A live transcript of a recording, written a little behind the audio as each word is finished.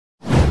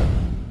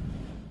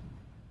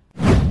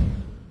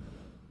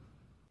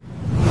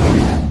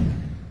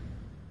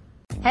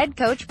Head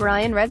coach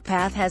Bryan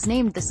Redpath has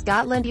named the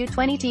Scotland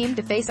U20 team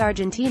to face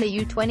Argentina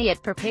U20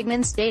 at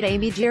Perpignan Stade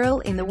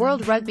Aime-Giral in the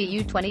World Rugby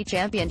U20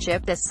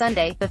 Championship this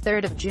Sunday, the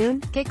 3rd of June,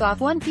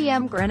 kick-off 1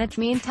 p.m. Greenwich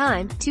Mean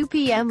Time, 2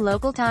 p.m.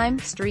 local time,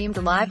 streamed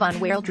live on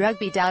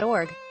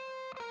worldrugby.org.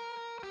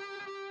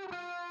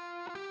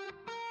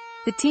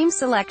 The team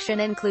selection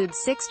includes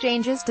 6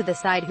 changes to the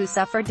side who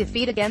suffered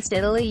defeat against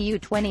Italy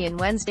U20 in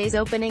Wednesday's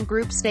opening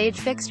group stage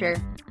fixture.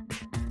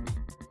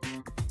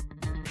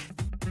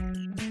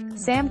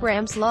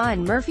 Grahamslaw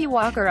and Murphy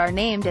Walker are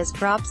named as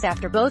props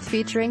after both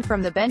featuring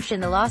from the bench in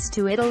the loss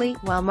to Italy,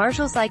 while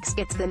Marshall Syke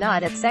gets the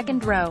nod at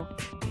second row.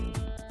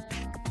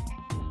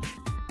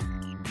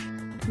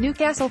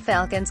 Newcastle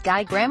Falcons'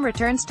 Guy Graham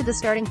returns to the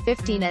starting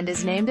 15 and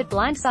is named at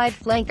blindside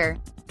flanker.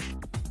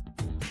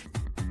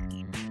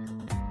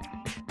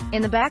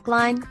 In the back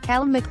line,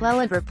 Callum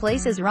McLelland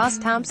replaces Ross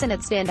Thompson at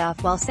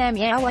standoff while Sam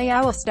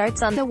Yawa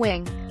starts on the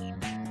wing.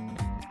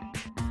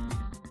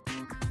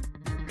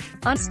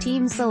 On his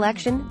team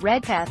selection,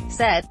 Redpath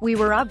said, "We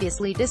were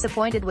obviously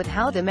disappointed with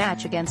how the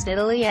match against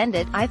Italy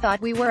ended. I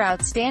thought we were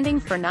outstanding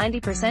for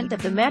 90%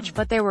 of the match,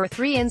 but there were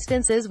 3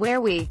 instances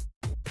where we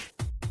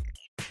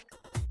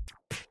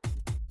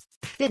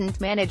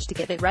didn't manage to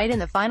get it right in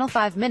the final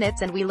 5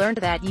 minutes, and we learned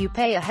that you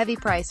pay a heavy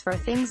price for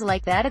things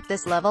like that at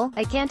this level.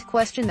 I can't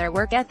question their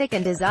work ethic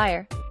and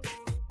desire.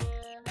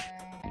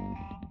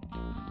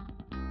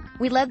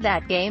 We led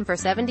that game for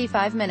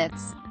 75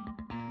 minutes.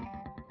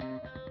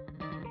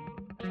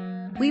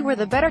 We were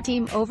the better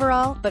team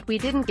overall, but we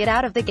didn't get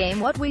out of the game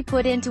what we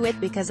put into it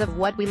because of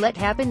what we let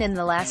happen in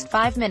the last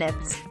 5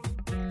 minutes.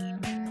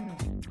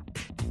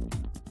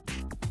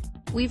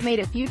 We've made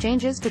a few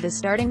changes to the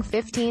starting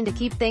 15 to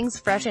keep things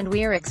fresh, and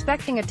we are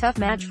expecting a tough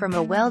match from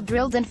a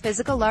well-drilled and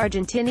physical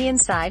Argentinian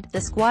side. The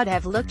squad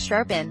have looked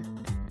sharp in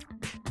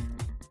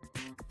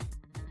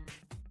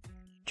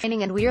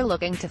training, and we're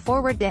looking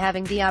forward to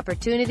having the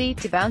opportunity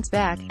to bounce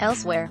back."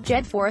 Elsewhere,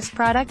 Jed Forest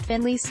product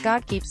Finlay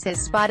Scott keeps his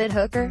spot at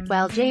hooker,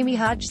 while Jamie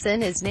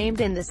Hodgson is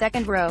named in the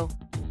second row.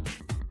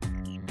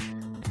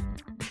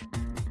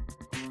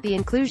 The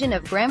inclusion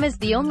of Graham is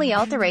the only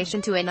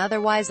alteration to an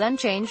otherwise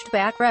unchanged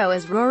back row,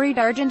 as Rory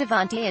Dargan,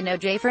 Devante and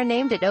Ojafer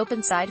named at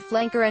open side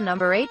flanker and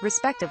number 8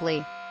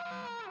 respectively.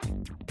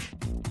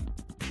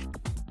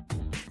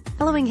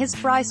 Following his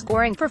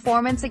try-scoring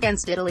performance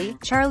against Italy,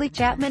 Charlie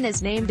Chapman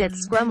is named at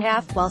scrum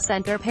half, while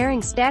centre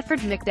pairing Stafford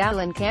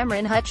McDowell and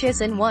Cameron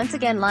Hutchison once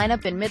again line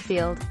up in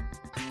midfield.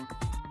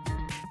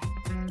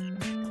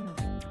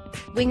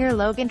 Winger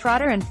Logan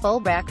Trotter and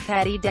fullback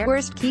Paddy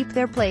Deworst keep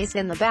their place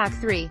in the back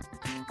 3.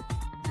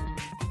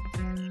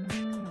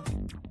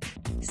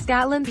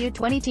 Scotland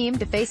U20 team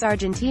to face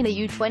Argentina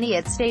U20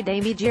 at Stade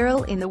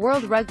Aime-Giral in the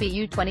World Rugby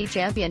U20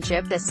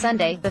 Championship this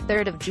Sunday, the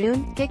 3rd of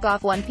June,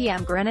 kick-off 1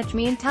 p.m. Greenwich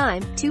Mean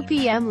Time, 2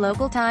 p.m.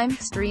 local time,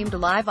 streamed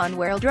live on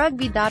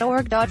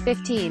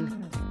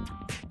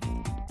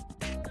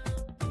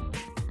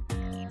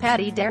worldrugby.org.15.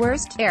 Paddy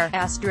Deworst, Air,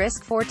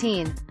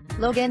 *14.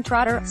 Logan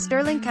Trotter,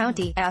 Stirling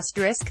County,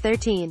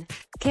 *13.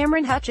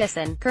 Cameron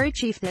Hutchison, Curry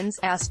Chieftains,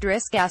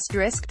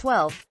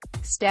 *12.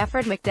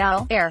 Stafford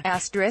McDowell, Air,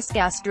 *CAPTAIN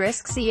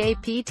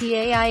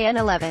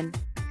 11.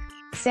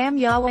 Sam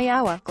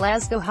Yawa,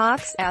 Glasgow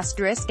Hawks,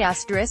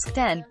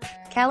 *10.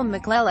 Callum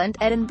McLelland,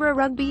 Edinburgh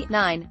Rugby,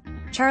 9.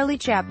 Charlie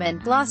Chapman,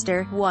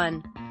 Gloucester,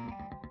 1.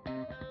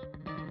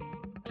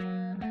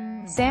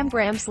 Sam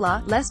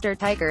Grahamslaw, Leicester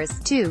Tigers,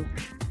 2.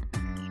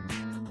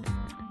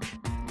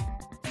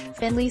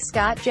 Finlay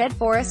Scott, Jed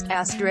Forest,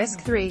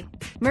 *3.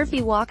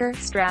 Murphy Walker,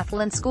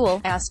 Strathland School,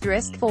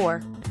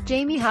 *4.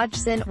 Jamie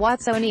Hodgson,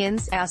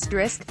 Watsonians,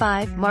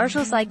 *5.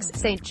 Marshall Syke,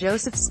 St.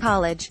 Joseph's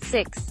College,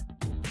 6.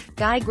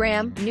 Guy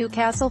Graham,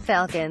 Newcastle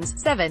Falcons,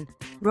 7.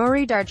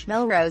 Rory Dargan,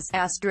 Melrose,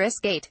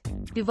 *8.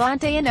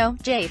 Devante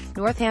and Jafe,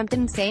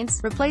 Northampton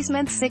Saints,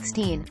 replacements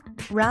 16.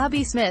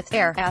 Robbie Smith,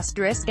 Air,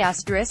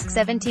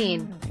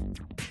 *17.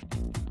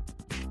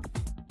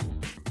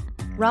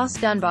 Ross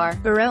Dunbar,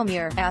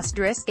 Barrowmuir,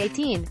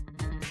 *18.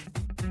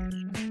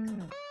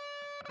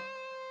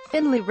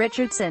 Finlay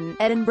Richardson,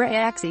 Edinburgh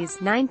Axes,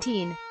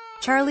 19.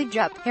 Charlie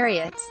Jupp,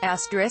 Harriets,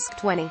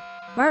 *20.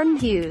 Martin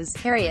Hughes,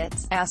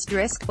 Harriets,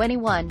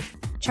 *21.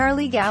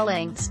 Charlie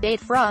Gowling, Stade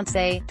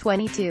Francais,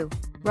 22.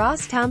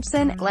 Ross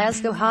Thompson,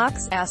 Glasgow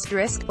Hawks,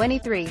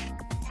 *23.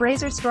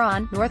 Fraser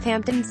Strawn,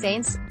 Northampton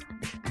Saints,